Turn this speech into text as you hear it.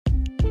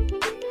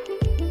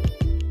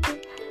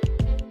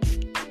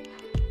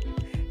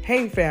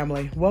Hey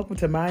family, welcome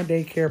to Mind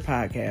Day Care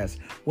Podcast,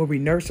 where we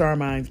nurse our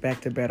minds back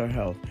to better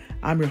health.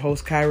 I'm your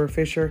host, Kyra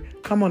Fisher.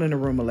 Come on in the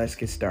room and let's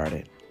get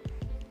started.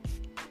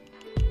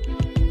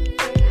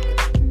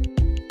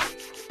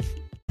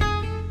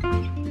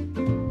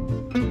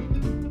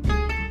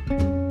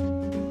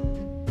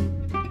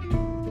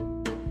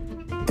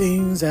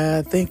 Things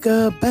I think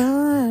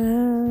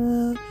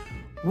about.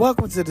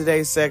 Welcome to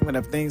today's segment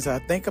of Things I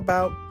Think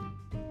About.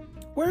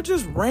 We're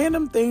just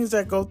random things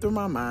that go through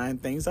my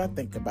mind, things I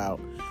think about.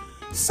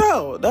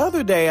 So the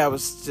other day I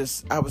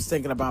was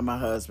thinking about my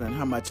husband,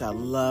 how much I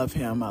love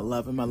him. I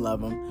love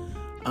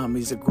him.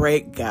 He's a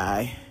great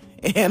guy.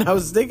 And I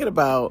was thinking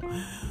about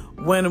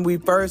when we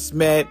first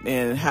met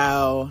and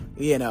how,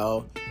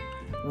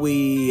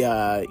 we,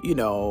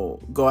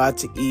 go out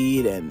to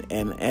eat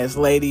and as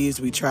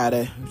ladies, we try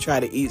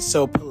to eat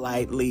so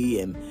politely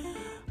and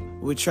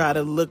we try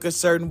to look a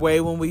certain way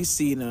when we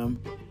see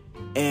them.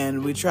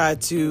 And we try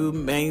to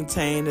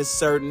maintain a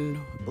certain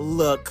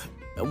look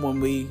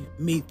when we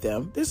meet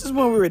them. This is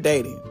when we were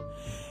dating.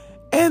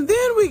 And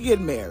then we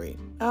get married.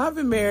 I've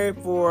been married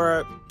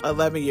for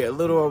 11 years, a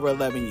little over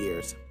 11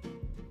 years.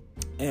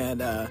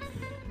 And I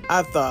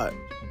thought,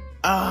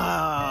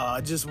 I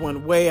just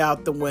went way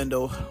out the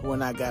window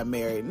when I got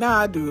married. Now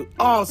I do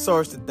all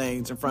sorts of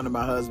things in front of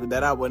my husband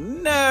that I would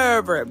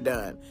never have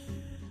done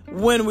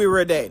when we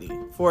were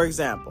dating. For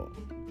example,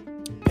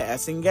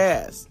 passing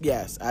gas.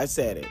 Yes, I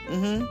said it.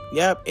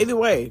 Yep. Either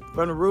way,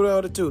 from the rooter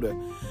or the tutor.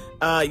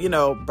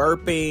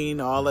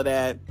 Burping, all of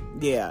that.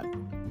 Yeah.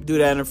 Do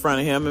that in front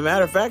of him. As a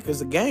matter of fact,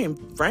 it's a game,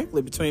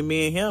 frankly, between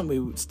me and him.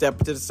 We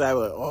stepped to the side,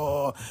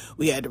 like,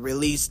 we had to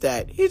release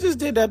that. He just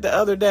did that the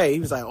other day.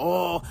 He was like,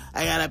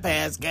 I gotta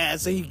pass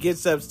gas. So he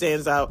gets up,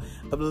 stands out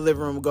of the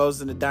living room,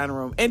 goes in the dining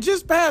room, and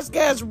just passed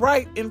gas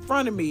right in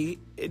front of me.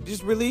 It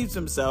just relieves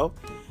himself.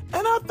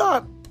 And I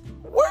thought,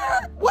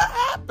 what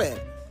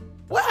happened?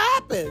 What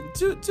happened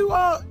to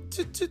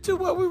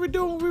what we were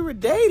doing when we were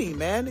dating,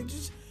 man?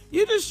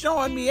 You're just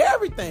showing me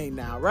everything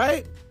now,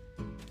 right?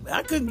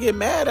 I couldn't get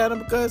mad at him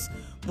because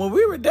when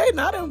we were dating,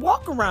 I didn't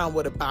walk around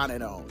with a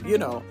bonnet on,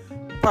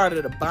 part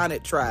of the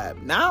bonnet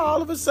tribe. Now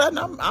all of a sudden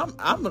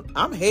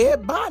I'm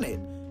head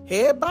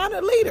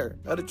bonnet leader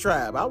of the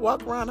tribe. I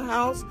walk around the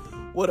house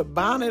with a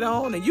bonnet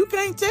on, and you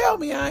can't tell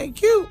me I ain't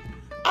cute.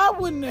 I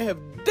wouldn't have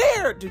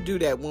dared to do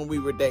that when we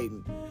were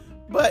dating.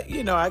 But,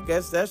 I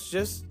guess that's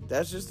just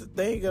the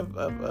thing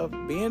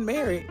of being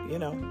married,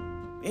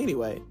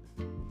 Anyway,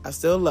 I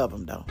still love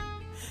him, though.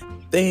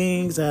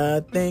 Things I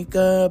think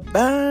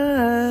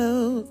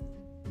about.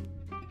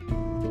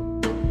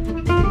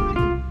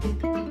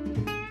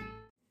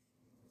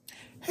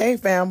 Hey,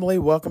 family.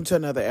 Welcome to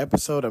another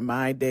episode of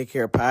My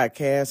Daycare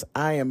Podcast.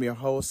 I am your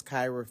host,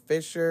 Kyra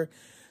Fisher.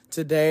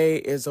 Today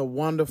is a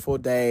wonderful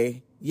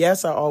day.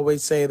 Yes, I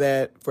always say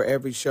that for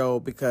every show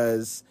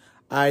because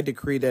I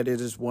decree that it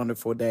is a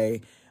wonderful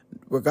day.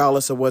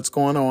 Regardless of what's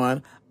going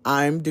on,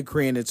 I'm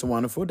decreeing it's a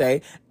wonderful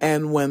day.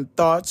 And when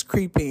thoughts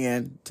creep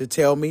in to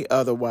tell me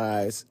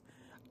otherwise,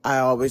 I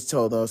always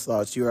tell those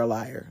thoughts, you're a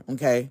liar.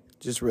 Okay?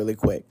 Just really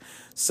quick.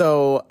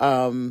 So,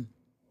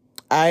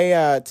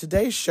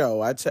 today's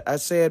show, I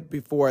said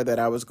before that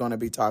I was going to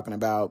be talking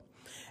about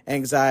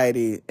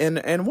anxiety.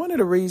 And one of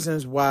the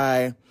reasons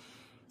why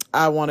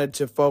I wanted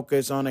to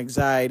focus on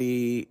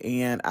anxiety,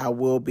 and I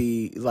will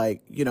be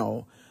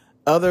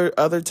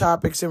other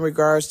topics in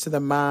regards to the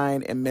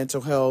mind and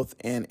mental health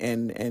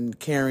and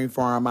caring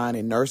for our mind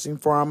and nursing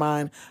for our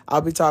mind.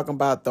 I'll be talking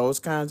about those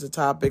kinds of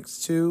topics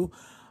too.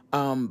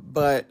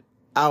 But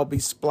I'll be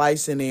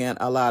splicing in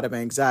a lot of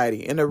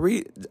anxiety and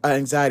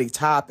anxiety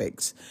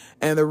topics.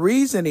 And the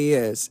reason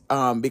is,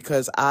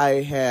 because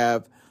I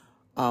have,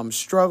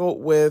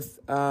 struggled with,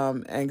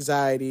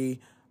 anxiety,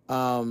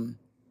 and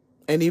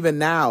even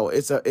now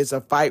it's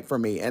a fight for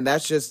me. And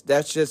that's just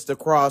the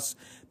cross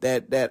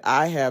that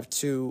I have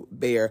to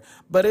bear.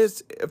 But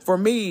it's, for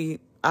me,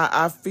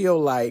 I feel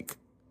like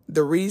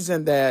the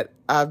reason that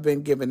I've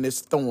been given this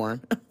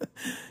thorn,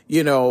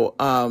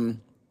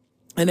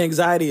 and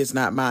anxiety is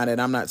not mine. And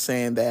I'm not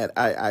saying that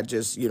I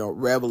just,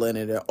 revel in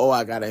it.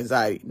 I got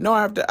anxiety. No,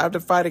 I have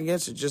to fight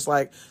against it. Just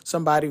like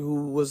somebody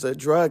who was a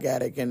drug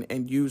addict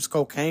and used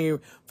cocaine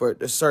for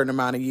a certain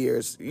amount of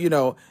years,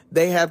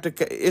 they have to,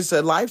 it's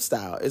a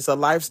lifestyle. It's a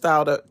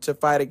lifestyle to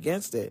fight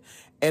against it.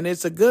 And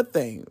it's a good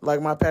thing.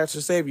 Like my pastor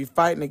said, if you're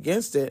fighting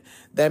against it,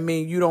 that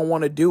means you don't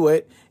want to do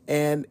it.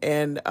 And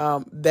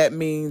that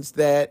means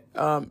that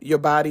your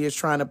body is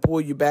trying to pull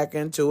you back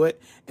into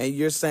it, and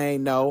you're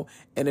saying no.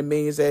 And it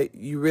means that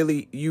you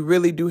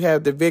really do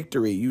have the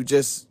victory. You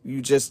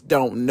just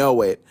don't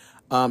know it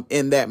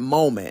in that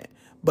moment,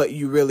 but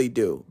you really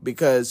do,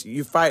 because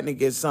you're fighting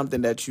against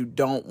something that you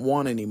don't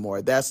want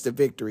anymore. That's the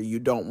victory. You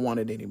don't want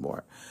it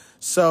anymore.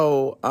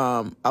 So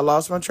I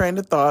lost my train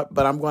of thought,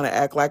 but I'm going to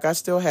act like I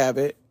still have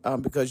it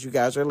because you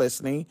guys are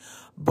listening.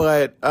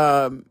 But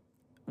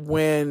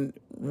when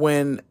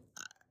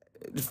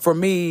for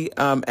me,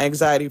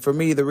 anxiety, for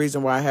me, the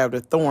reason why I have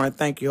the thorn,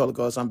 thank you, Holy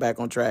Ghost, I'm back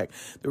on track.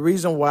 The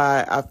reason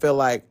why I feel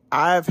like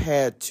I've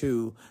had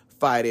to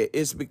fight it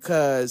is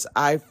because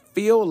I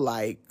feel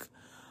like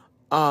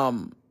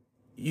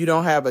you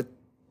don't have a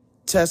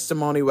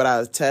testimony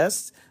without a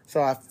test.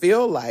 So I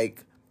feel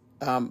like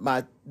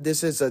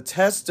this is a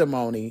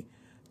testimony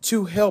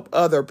to help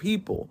other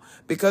people,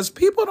 because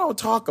people don't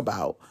talk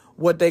about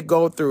what they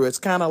go through. It's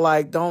kind of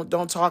like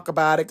don't talk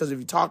about it, because if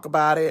you talk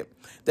about it,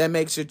 that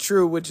makes it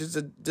true, which is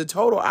the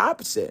total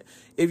opposite.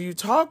 If you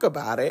talk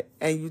about it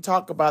and you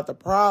talk about the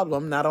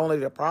problem, not only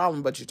the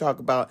problem, but you talk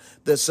about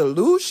the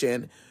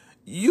solution,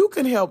 you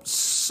can help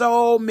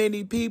so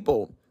many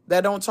people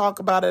that don't talk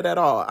about it at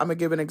all. I'm gonna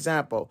give an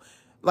example.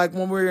 Like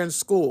when we were in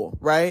school,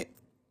 right?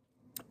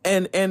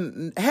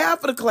 And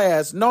half of the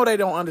class know they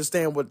don't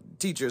understand what the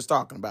teacher is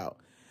talking about.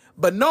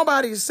 But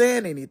nobody's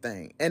saying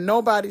anything and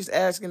nobody's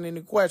asking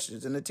any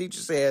questions. And the teacher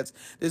says,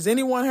 does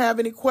anyone have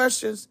any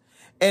questions?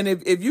 And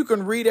if you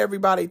can read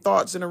everybody's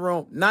thoughts in the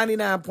room,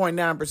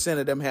 99.9%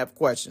 of them have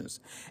questions.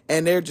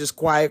 And they're just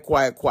quiet,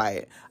 quiet,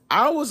 quiet.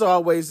 I was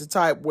always the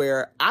type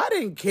where I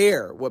didn't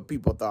care what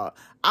people thought.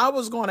 I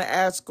was going to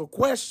ask a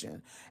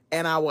question.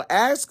 And I will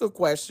ask a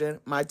question.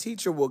 My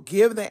teacher will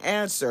give the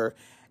answer.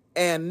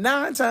 And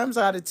 9 times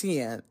out of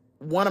 10,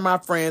 one of my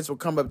friends will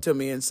come up to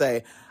me and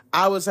say,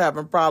 I was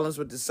having problems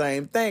with the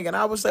same thing. And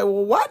I would say,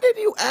 well, why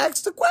didn't you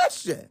ask the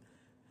question?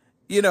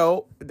 You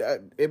know,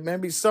 it may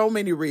be so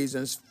many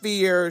reasons: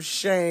 fear,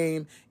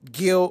 shame,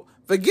 guilt.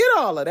 Forget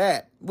all of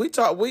that.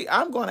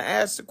 I'm going to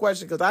ask the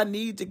question because I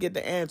need to get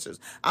the answers.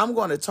 I'm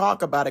going to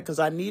talk about it because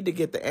I need to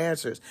get the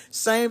answers.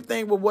 Same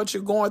thing with what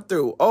you're going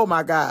through. Oh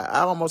my God,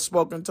 I almost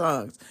spoke in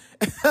tongues.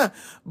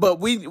 But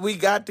we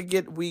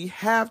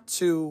have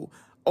to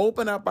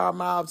open up our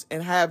mouths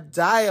and have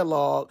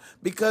dialogue,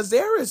 because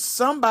there is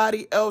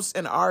somebody else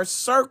in our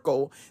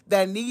circle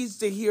that needs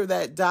to hear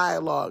that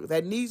dialogue,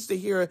 that needs to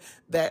hear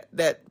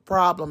that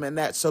problem and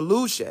that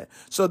solution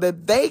so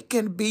that they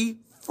can be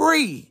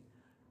free.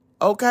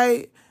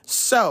 Okay?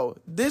 So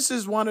this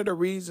is one of the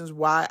reasons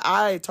why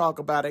I talk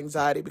about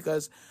anxiety,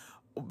 because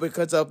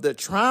of the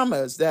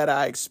traumas that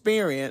I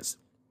experienced.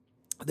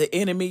 The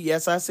enemy,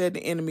 yes, I said the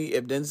enemy.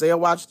 If Denzel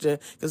Washington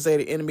can say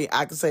the enemy,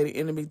 I can say the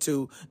enemy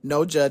too.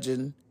 No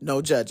judging,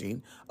 no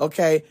judging.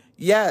 Okay,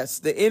 yes,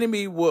 the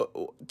enemy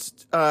will.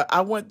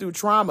 I went through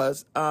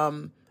traumas,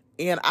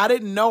 and I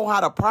didn't know how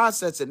to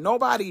process it.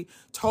 Nobody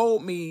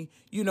told me,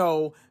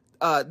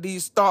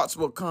 these thoughts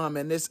will come,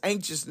 and this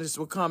anxiousness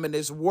will come, and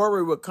this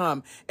worry will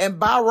come. And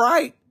by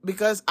right,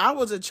 because I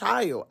was a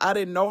child, I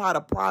didn't know how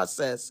to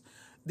process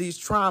these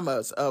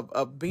traumas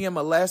of being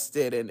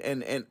molested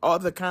and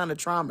other kind of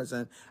traumas.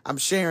 And I'm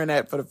sharing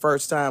that for the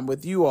first time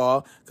with you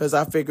all, because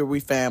I figure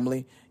we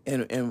family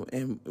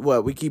and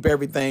what we keep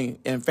everything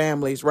in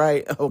families,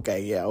 right?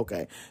 Okay. Yeah.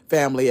 Okay.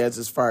 Family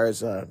as far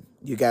as,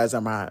 you guys are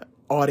my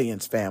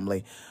audience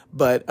family,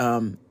 but,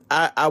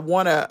 I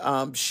want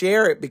to,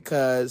 share it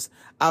because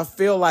I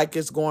feel like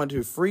it's going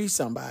to free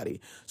somebody.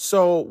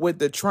 So with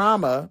the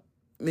trauma,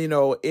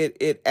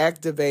 it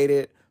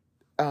activated,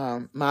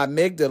 my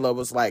amygdala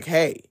was like,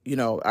 hey, I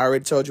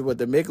already told you what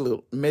the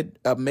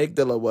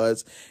amygdala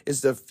was.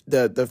 It's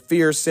the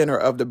fear center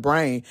of the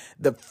brain.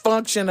 The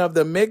function of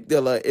the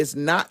amygdala is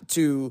not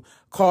to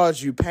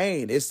cause you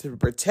pain. It's to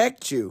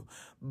protect you.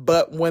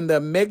 But when the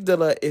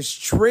amygdala is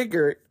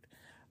triggered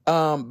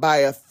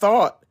by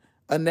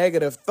a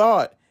negative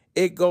thought,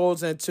 it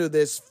goes into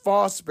this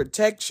false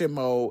protection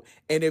mode,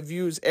 and it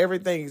views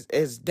everything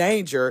as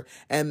danger.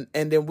 And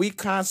then we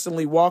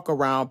constantly walk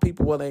around,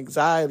 people with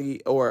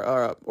anxiety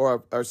or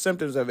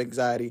symptoms of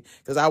anxiety,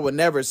 because I would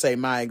never say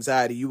my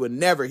anxiety. You would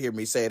never hear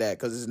me say that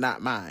because it's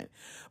not mine.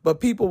 But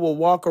people will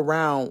walk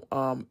around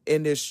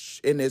in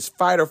this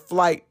fight or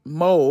flight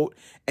mode,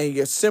 and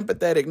your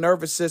sympathetic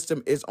nervous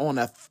system is on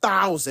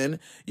 1,000.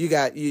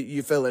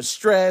 You feeling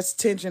stress,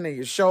 tension in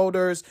your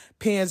shoulders,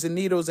 pins and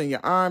needles in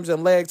your arms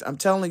and legs. I'm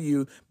telling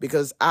you,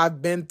 because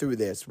I've been through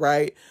this,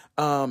 right?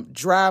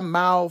 Dry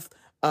mouth.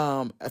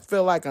 I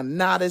feel like a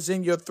knot is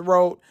in your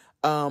throat.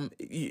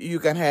 You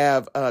can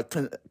have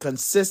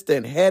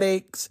consistent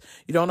headaches.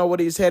 You don't know where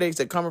these headaches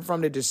are coming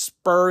from. They're just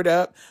spurred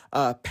up.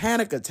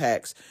 Panic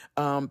attacks,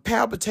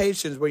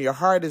 palpitations where your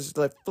heart is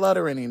like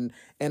fluttering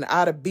and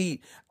out of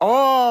beat.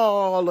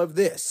 All of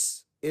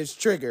this is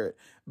triggered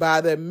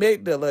by the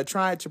amygdala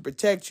trying to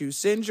protect you,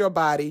 sends your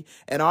body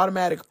an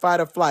automatic fight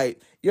or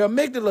flight. Your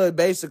amygdala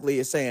basically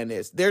is saying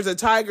this: there's a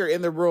tiger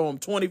in the room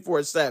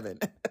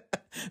 24/7.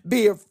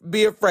 Be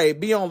afraid,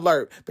 be on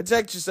alert,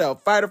 protect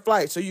yourself, fight or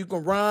flight, so you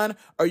can run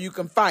or you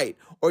can fight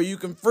or you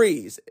can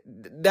freeze.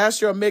 That's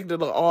your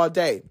amygdala all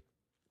day.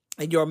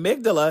 And your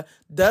amygdala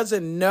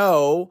doesn't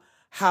know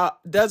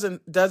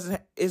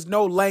is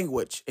no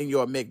language in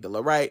your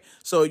amygdala, right?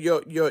 So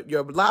your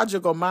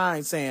logical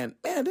mind saying,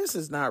 man, this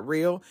is not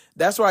real.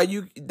 That's why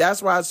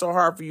it's so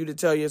hard for you to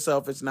tell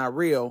yourself it's not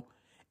real.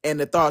 And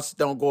the thoughts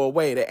don't go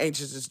away. The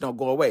anxiousness don't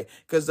go away,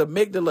 because the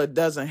amygdala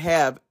doesn't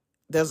have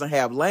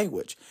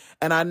language.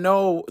 And I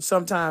know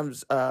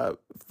sometimes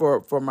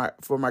for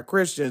my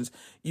Christians,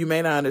 you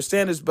may not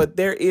understand this, but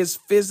there is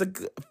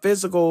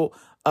physical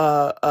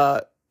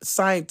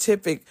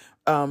scientific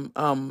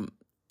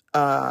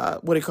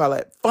what do you call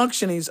it,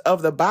 functionings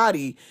of the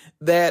body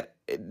that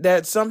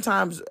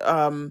sometimes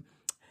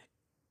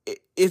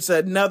it's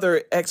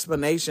another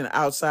explanation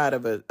outside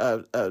of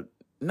a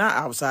not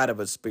outside of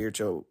a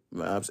spiritual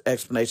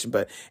explanation,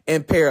 but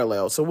in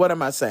parallel. So what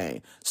am I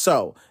saying?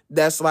 So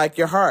that's like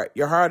your heart.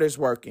 Your heart is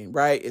working,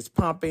 right? It's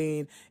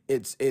pumping.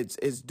 It's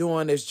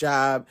doing its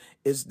job.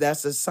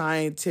 That's a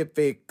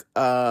scientific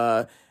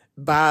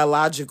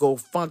biological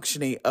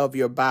functioning of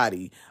your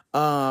body.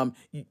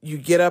 You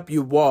get up,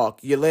 you walk,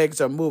 your legs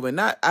are moving.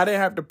 I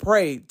didn't have to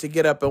pray to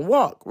get up and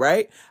walk,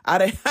 right? I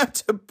didn't have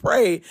to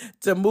pray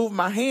to move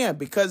my hand,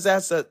 because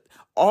that's a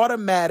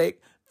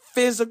automatic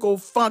physical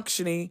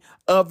functioning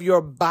of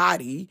your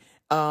body.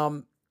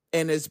 And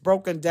it's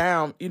broken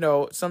down,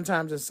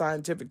 sometimes in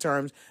scientific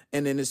terms,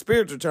 and in the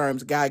spiritual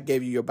terms, God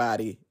gave you your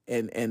body,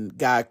 and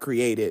God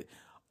created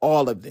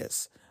all of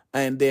this.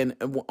 And then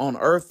on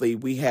earthly,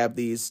 we have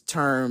these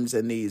terms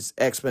and these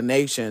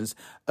explanations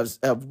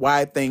of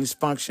why things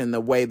function the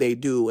way they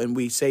do. And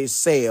we say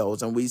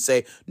cells, and we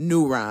say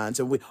neurons,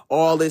 and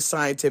all this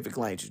scientific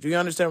language. Do you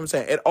understand what I'm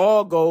saying? It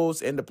all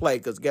goes into play,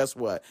 because guess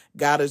what?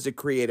 God is the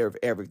creator of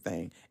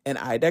everything. And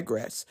I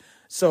digress.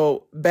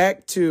 So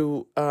back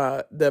to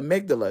the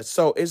amygdala.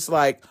 So it's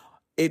like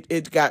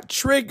it got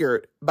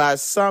triggered by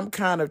some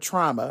kind of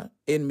trauma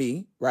in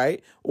me,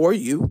 right? Or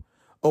you,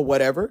 or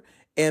whatever.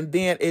 And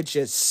then it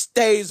just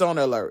stays on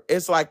alert.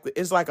 It's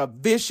like a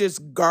vicious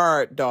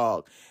guard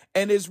dog.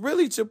 And it's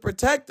really to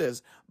protect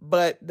us,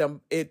 but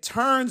it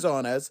turns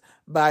on us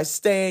by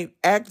staying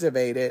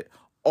activated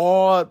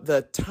all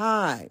the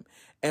time.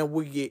 And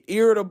we get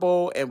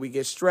irritable, and we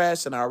get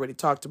stressed. And I already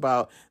talked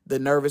about the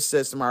nervous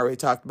system. I already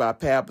talked about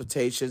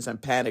palpitations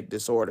and panic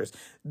disorders.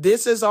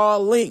 This is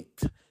all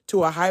linked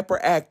to a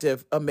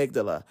hyperactive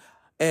amygdala.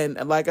 And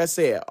like I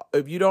said,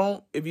 if you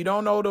don't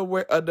know the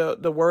word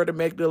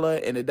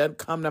amygdala and it doesn't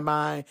come to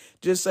mind,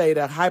 just say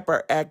the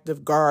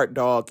hyperactive guard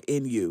dog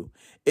in you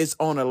is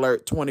on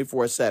alert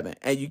 24/7,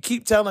 and you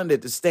keep telling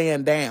it to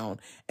stand down,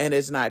 and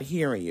it's not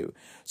hearing you.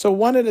 So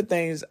one of the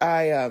things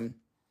I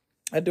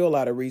do a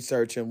lot of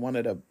research, and one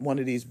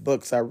of these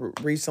books I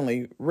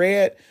recently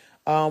read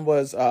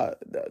was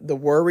The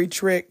Worry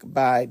Trick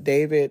by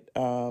David.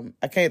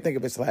 I can't think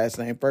of his last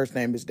name. First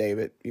name is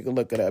David. You can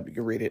look it up. You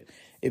can read it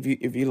if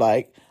you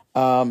like.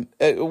 One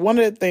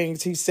of the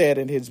things he said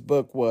in his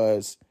book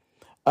was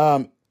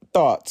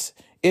thoughts.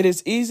 It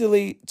is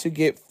easily to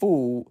get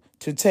fooled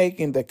to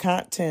taking the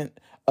content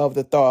of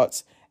the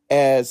thoughts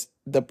as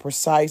the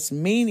precise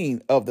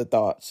meaning of the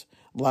thoughts.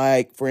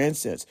 Like, for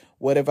instance,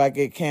 what if I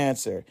get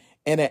cancer?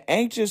 In an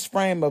anxious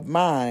frame of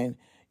mind,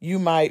 you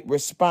might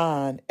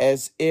respond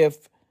as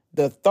if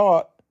the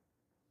thought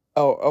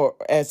or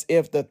as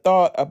if the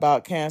thought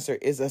about cancer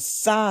is a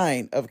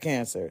sign of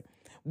cancer,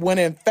 when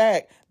in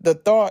fact the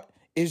thought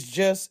is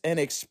just an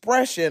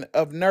expression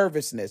of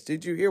nervousness.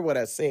 Did you hear what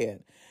I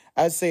said?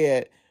 I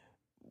said,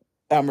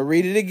 I'm going to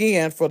read it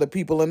again for the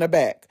people in the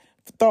back.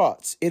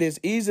 Thoughts. It is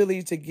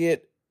easily to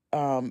get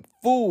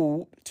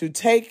fooled to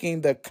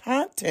taking the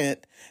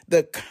content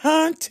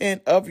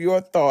of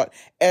your thought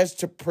as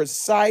to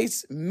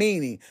precise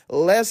meaning.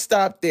 Let's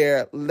stop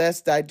there.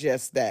 Let's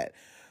digest that.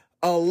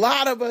 A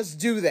lot of us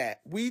do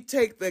that. We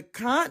take the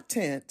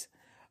content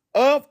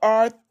of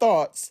our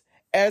thoughts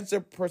as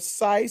a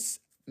precise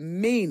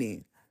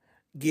meaning.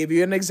 Give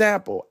you an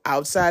example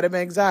outside of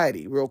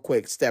anxiety, real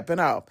quick, stepping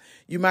off.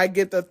 You might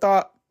get the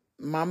thought,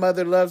 my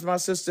mother loves my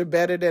sister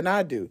better than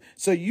I do.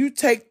 So you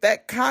take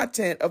that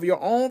content of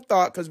your own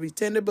thought, because we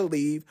tend to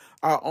believe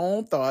our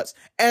own thoughts,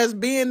 as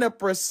being the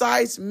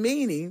precise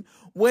meaning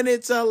when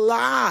it's a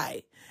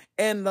lie.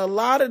 And a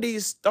lot of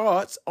these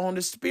thoughts on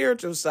the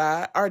spiritual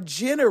side are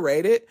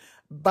generated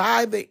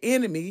by the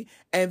enemy,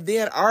 and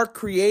then our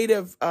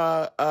creative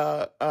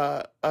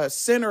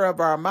center of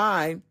our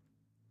mind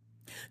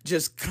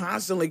just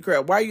constantly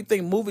crap. Why do you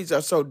think movies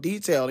are so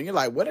detailed? And you're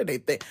like, what do they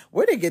think?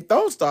 Where do they get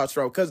those thoughts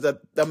from? Because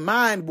the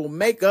mind will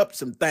make up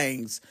some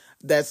things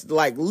that's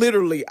like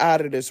literally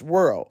out of this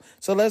world.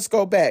 So let's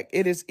go back.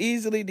 It is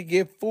easily to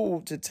get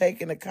fooled to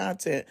taking the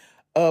content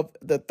of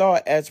the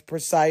thought as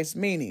precise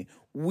meaning.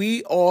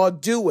 We all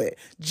do it.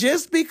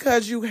 Just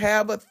because you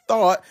have a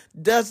thought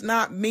does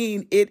not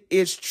mean it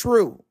is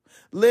true.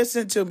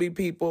 Listen to me,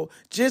 people.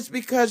 Just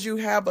because you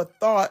have a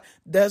thought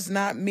does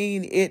not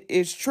mean it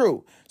is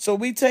true. So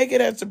we take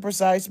it as the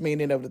precise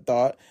meaning of the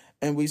thought,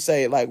 and we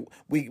say, like,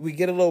 we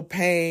get a little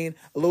pain,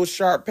 a little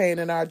sharp pain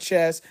in our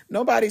chest.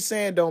 Nobody's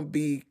saying don't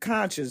be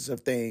conscious of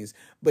things,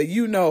 but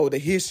you know the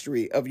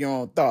history of your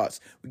own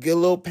thoughts. We get a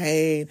little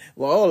pain.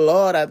 Well, oh,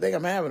 Lord, I think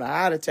I'm having a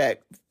heart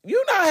attack.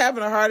 You're not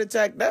having a heart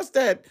attack. That's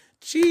that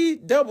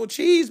double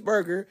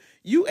cheeseburger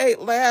you ate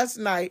last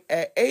night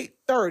at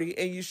 8:30,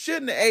 and you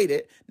shouldn't have ate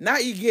it. Now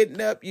you're getting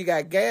up, you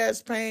got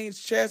gas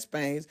pains, chest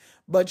pains,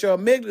 but your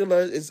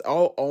amygdala is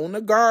all on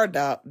the guard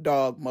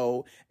dog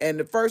mode, and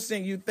the first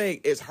thing you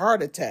think is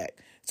heart attack.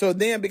 So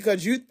then,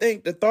 because you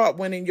think the thought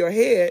went in your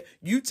head,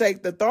 you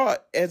take the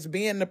thought as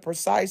being the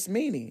precise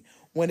meaning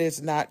when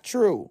it's not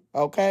true,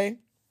 okay?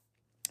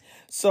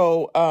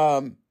 So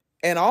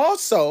And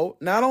also,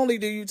 not only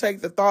do you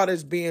take the thought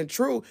as being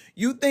true,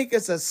 you think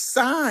it's a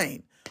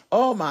sign.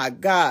 Oh my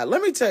God.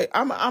 Let me tell you,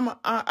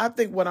 I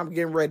think what I'm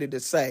getting ready to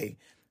say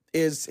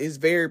is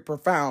very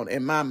profound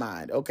in my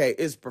mind. Okay.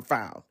 It's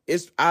profound.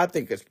 I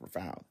think it's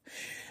profound.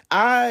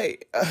 I,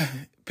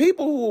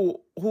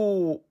 people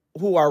who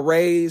are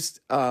raised,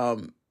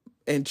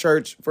 in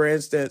church, for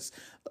instance,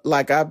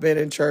 like I've been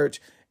in church,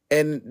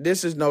 and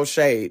this is no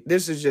shade.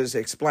 This is just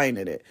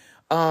explaining it.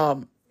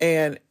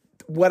 And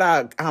what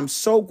I'm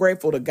so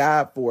grateful to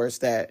God for is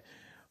that,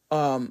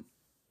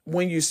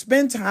 when you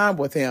spend time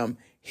with him,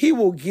 he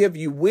will give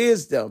you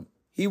wisdom.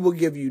 He will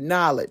give you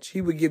knowledge.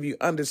 He will give you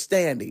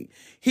understanding.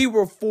 He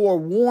will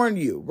forewarn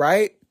you,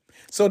 right?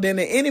 So then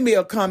the enemy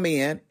will come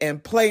in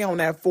and play on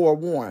that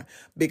forewarn,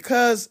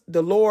 because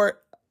the Lord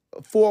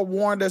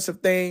forewarned us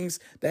of things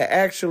that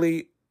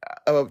actually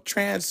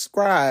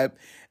transcribed,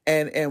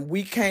 and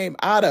we came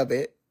out of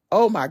it.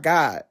 Oh my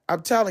God.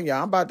 I'm telling you,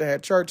 I'm about to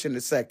have church in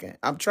a second.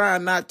 I'm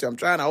trying not to. I'm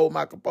trying to hold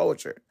my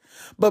composure.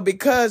 But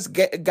because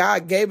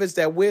God gave us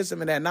that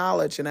wisdom and that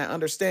knowledge and that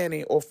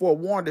understanding, or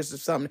forewarned us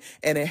of something,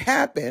 and it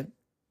happened,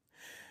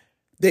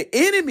 the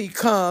enemy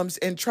comes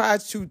and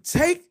tries to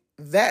take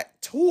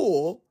that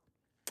tool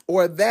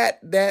or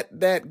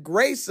that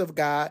grace of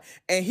God,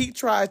 and he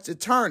tries to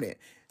turn it.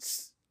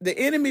 The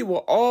enemy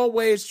will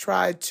always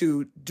try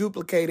to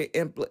duplicate it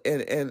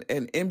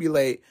and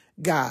emulate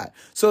God.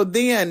 So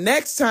then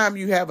next time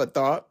you have a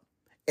thought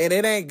and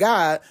it ain't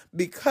God,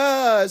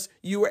 because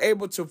you were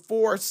able to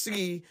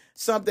foresee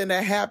something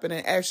that happened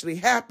and actually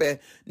happened,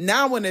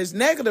 now when this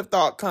negative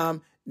thought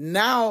come,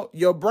 now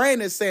your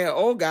brain is saying,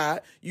 oh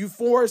God, you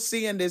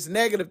foreseeing this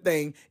negative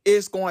thing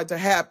is going to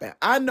happen.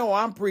 I know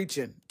I'm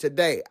preaching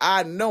today.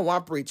 I know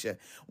I'm preaching.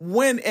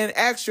 When in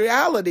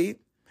actuality,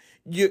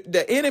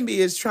 the enemy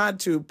is trying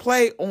to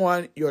play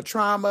on your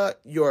trauma,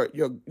 your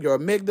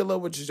amygdala,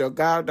 which is your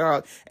guide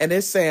dog, and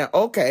it's saying,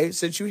 okay,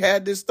 since you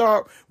had this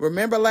thought,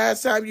 remember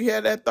last time you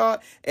had that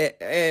thought,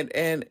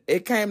 and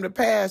it came to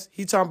pass.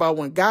 He talking about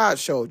when God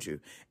showed you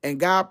and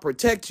God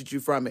protected you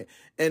from it,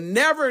 and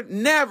never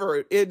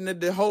in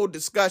the whole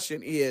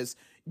discussion is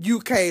you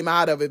came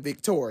out of it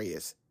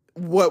victorious.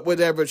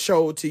 Whatever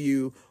showed to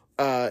you.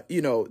 The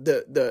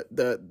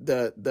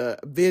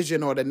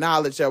vision or the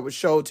knowledge that was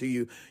showed to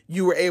you,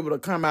 you were able to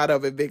come out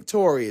of it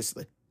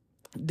victoriously.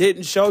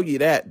 Didn't show you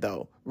that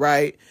though,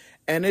 right?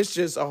 And it's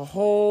just a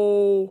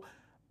whole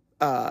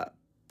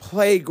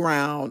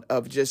playground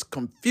of just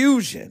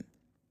confusion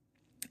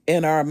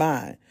in our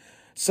mind.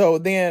 So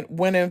then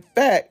when in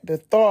fact the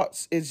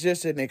thoughts is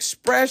just an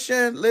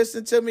expression,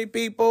 listen to me,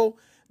 people,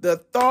 the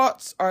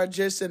thoughts are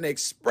just an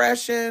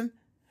expression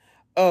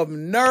of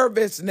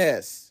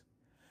nervousness.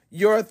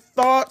 Your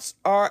thoughts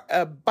are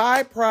a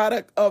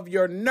byproduct of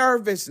your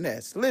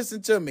nervousness. Listen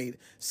to me.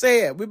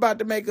 Say it. We're about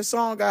to make a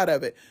song out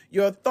of it.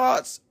 Your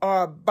thoughts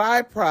are a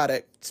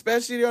byproduct,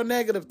 especially your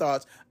negative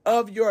thoughts,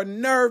 of your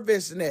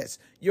nervousness.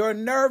 Your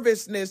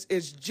nervousness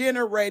is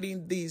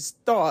generating these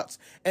thoughts,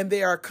 and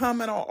they are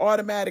coming on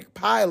automatic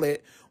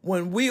pilot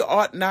when we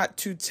ought not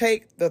to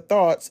take the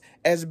thoughts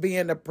as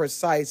being a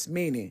precise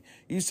meaning.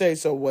 You say,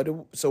 so what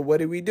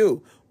do we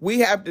do?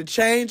 We have to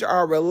change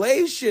our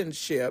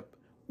relationship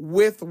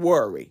with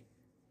worry.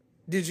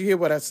 Did you hear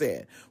what I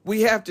said?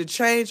 We have to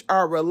change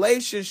our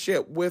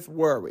relationship with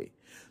worry.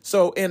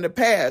 So in the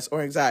past,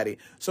 or anxiety.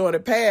 So in the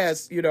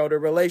past, the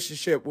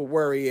relationship with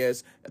worry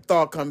is a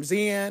thought comes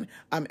in,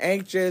 I'm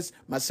anxious,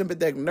 my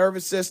sympathetic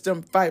nervous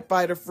system, fight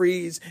or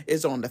freeze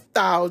is on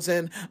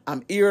 1,000.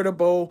 I'm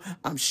irritable,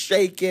 I'm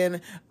shaking,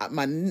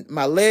 my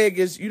leg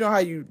is, you know how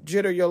you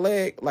jitter your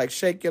leg, like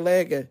shake your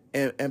leg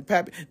and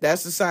pap.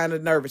 That's a sign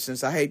of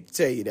nervousness. I hate to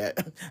tell you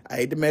that. I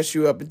hate to mess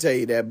you up and tell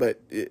you that,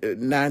 but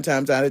 9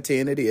 times out of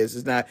 10 it is.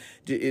 It's not.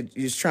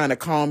 It's trying to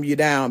calm you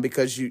down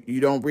because you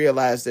don't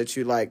realize that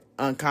you're like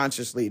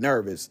unconsciously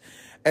nervous.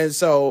 And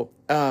so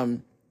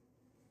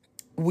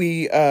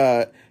we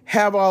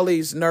have all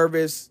these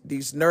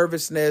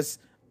nervousness,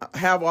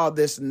 have all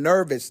this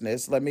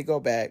nervousness. Let me go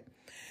back.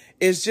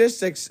 It's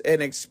just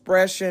an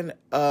expression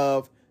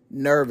of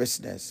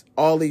nervousness.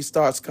 All these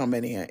thoughts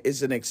coming in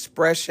is an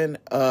expression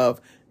of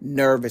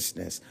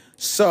nervousness.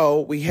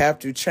 So we have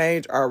to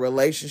change our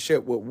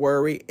relationship with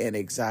worry and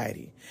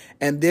anxiety.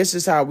 And this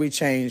is how we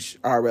change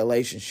our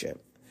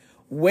relationship.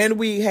 When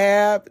we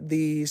have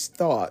these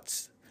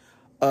thoughts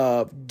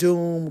of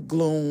doom,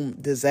 gloom,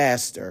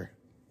 disaster,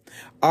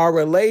 our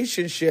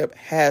relationship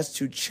has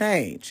to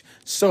change.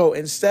 So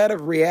instead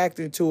of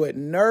reacting to it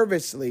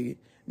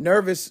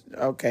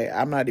okay,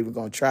 I'm not even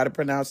going to try to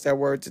pronounce that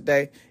word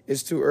today.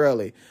 It's too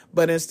early.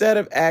 But instead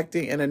of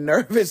acting in a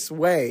nervous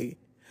way,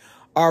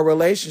 our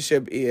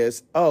relationship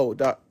is,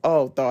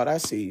 thought, I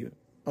see you.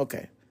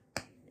 Okay.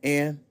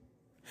 And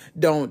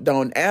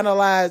don't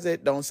analyze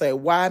it. Don't say,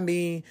 why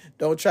me?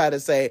 Don't try to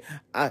say,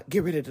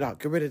 get rid of the thought,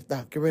 get rid of the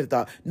thought, get rid of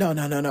the thought.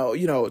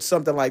 No,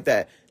 something like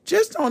that.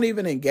 Just don't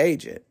even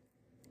engage it,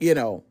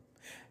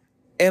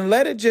 and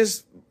let it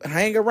just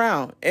hang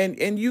around.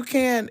 And you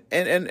can,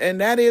 and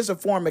that is a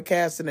form of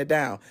casting it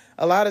down.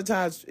 A lot of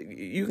times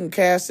you can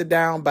cast it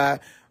down by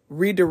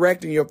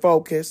redirecting your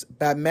focus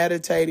by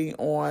meditating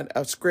on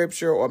a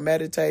scripture or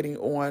meditating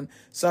on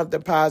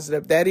something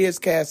positive. That is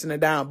casting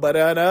it down. But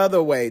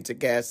another way to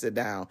cast it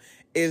down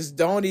is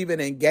don't even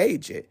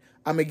engage it.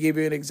 I'm going to give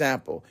you an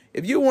example.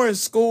 If you were in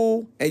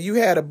school and you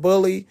had a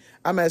bully,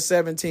 I'm at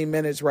 17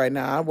 minutes right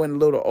now. I went a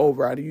little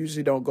over. I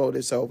usually don't go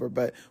this over,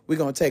 but we're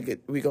going to take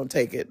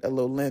it a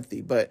little lengthy.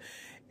 But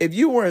if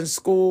you were in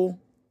school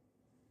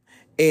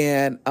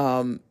and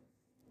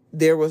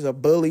there was a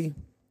bully,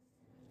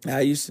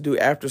 I used to do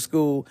after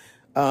school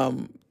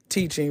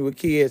teaching with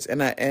kids,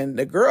 and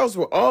the girls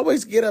would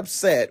always get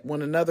upset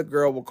when another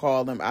girl would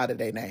call them out of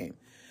their name.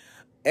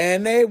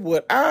 And they'd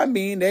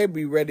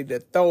be ready to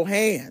throw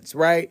hands,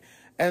 right?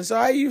 And so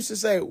I used to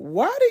say,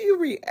 why do you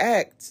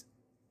react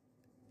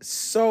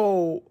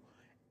so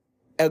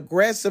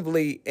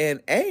aggressively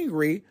and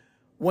angry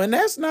when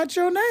that's not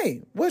your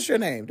name? What's your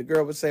name? The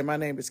girl would say, my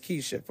name is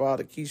Keisha, for all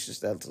the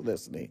Keishas that's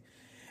listening.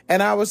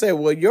 And I would say,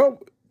 well,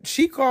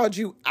 she called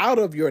you out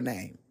of your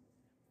name.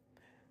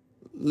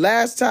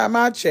 Last time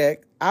I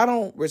checked, I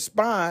don't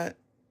respond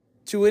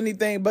to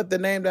anything but the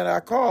name that I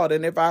called.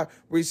 And if I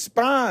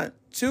respond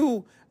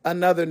to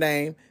another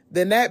name,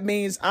 then that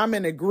means I'm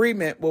in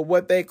agreement with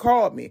what they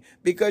called me,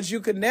 because you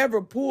could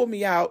never pull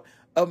me out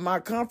of my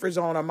comfort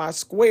zone or my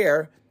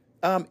square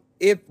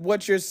if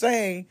what you're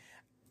saying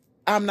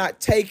I'm not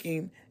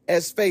taking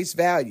as face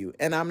value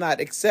and I'm not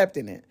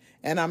accepting it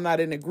and I'm not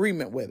in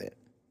agreement with it.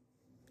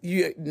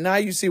 Now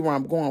you see where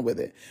I'm going with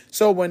it.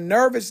 So when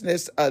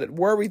nervousness,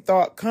 worry,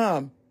 thought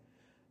come,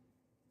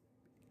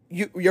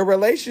 your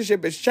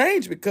relationship is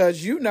changed,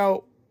 because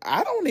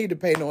I don't need to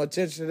pay no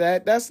attention to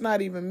that. That's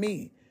not even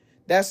me.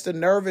 That's the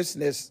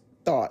nervousness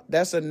thought.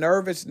 That's a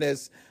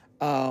nervousness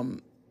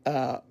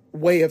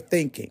way of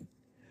thinking.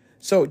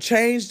 So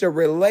change the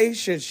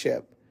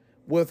relationship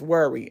with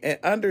worry and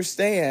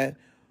understand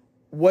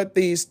what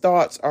these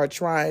thoughts are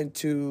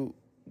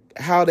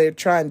how they're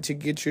trying to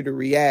get you to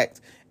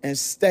react and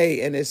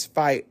stay in this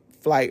fight,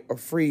 flight, or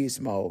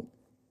freeze mode.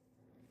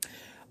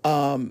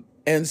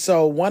 And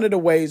so one of the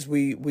ways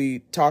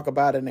we talk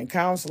about it in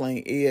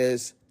counseling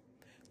is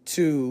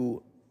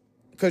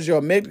because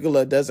your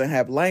amygdala doesn't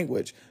have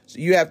language. So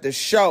you have to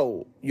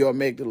show your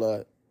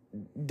amygdala,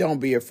 don't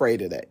be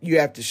afraid of that. You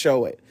have to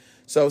show it.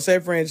 So say,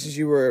 for instance,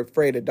 you were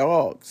afraid of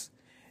dogs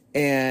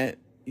and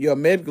your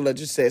amygdala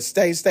just says,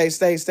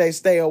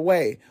 stay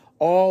away,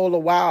 all the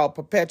while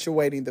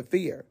perpetuating the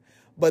fear.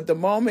 But the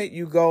moment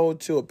you go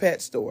to a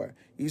pet store,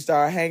 you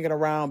start hanging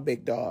around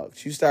big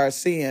dogs. You start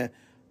seeing,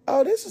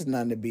 oh, this is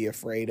nothing to be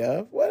afraid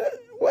of. What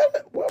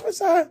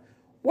was I?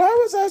 Why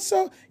was I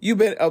so?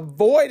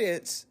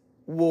 Avoidance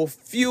will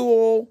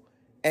fuel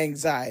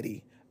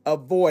anxiety.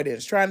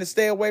 Avoidance, trying to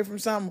stay away from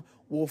something,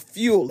 will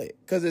fuel it,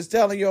 because it's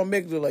telling your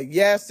amygdala,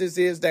 yes, this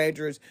is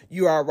dangerous.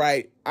 You are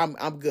right. I'm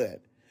good.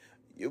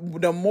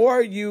 The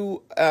more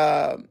you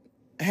not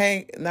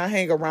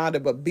hang around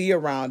it, but be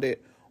around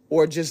it,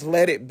 or just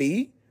let it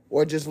be,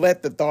 or just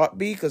let the thought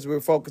be, because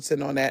we're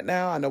focusing on that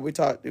now. I know we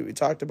talked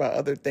about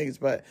other things,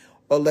 or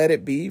let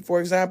it be. For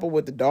example,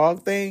 with the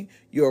dog thing,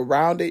 you're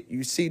around it,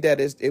 you see that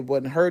it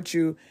wouldn't hurt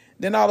you.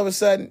 Then all of a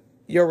sudden,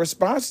 your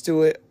response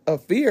to it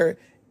of fear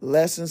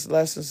lessens,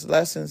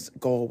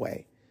 go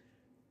away.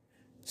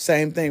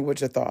 Same thing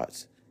with your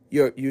thoughts.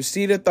 You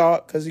see the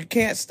thought, because you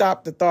can't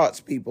stop the thoughts,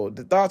 people.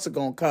 The thoughts are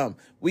going to come.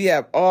 We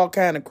have all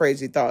kind of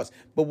crazy thoughts.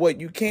 But what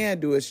you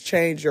can do is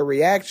change your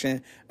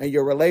reaction and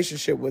your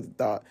relationship with the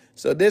thought.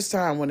 So this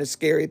time when a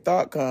scary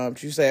thought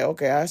comes, you say,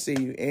 okay, I see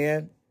you,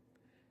 and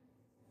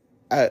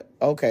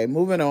okay,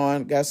 moving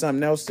on, got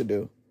something else to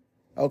do.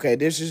 Okay,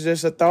 this is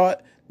just a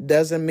thought.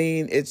 Doesn't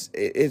mean it's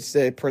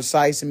the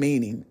precise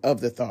meaning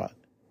of the thought.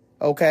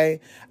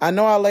 Okay? I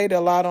know I laid a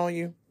lot on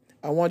you.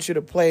 I want you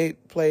to play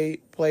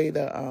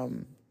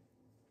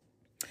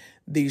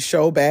the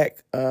show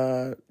back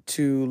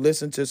to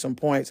listen to some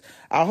points.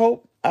 I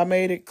hope I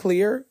made it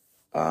clear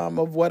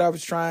of what I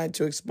was trying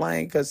to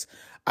explain, because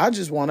I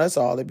just want us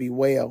all to be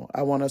well.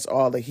 I want us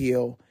all to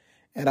heal,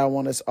 and I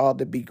want us all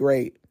to be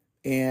great.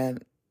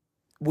 And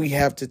we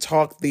have to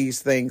talk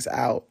these things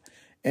out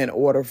in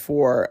order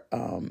for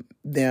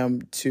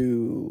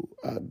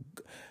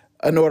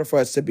in order for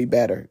us to be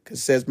better. Because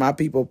it says, my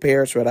people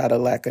perish without a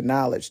lack of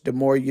knowledge. The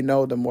more you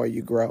know, the more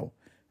you grow.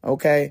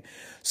 Okay?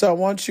 So I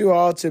want you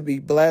all to be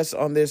blessed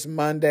on this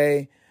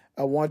Monday.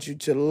 I want you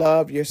to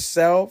love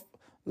yourself,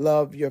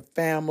 love your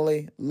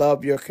family,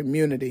 love your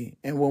community.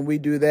 And when we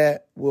do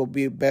that, we'll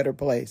be a better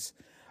place.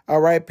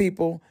 All right,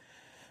 people?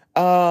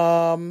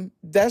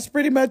 That's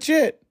pretty much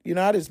it.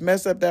 I just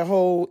messed up that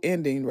whole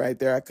ending right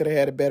there. I could have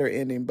had a better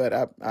ending, but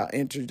I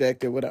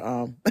interjected with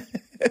a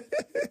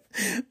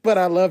But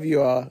I love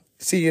you all.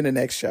 See you in the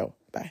next show.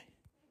 Bye.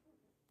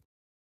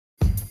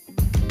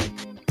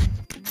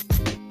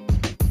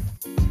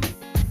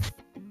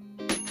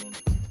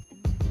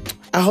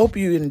 I hope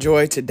you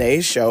enjoyed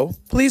today's show.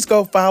 Please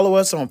go follow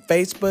us on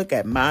Facebook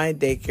at Mind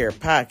Daycare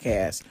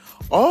Podcast.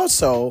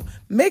 Also,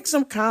 make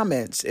some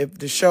comments if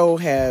the show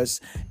has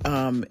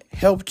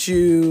helped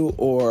you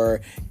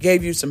or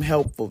gave you some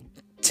helpful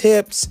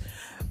tips.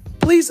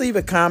 Please leave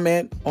a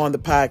comment on the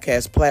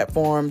podcast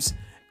platforms,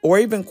 or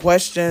even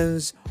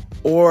questions,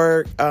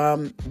 or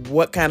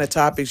what kind of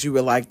topics you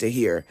would like to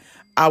hear.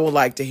 I would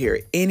like to hear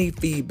any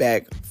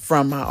feedback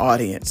from my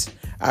audience.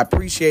 I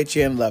appreciate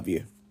you and love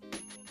you.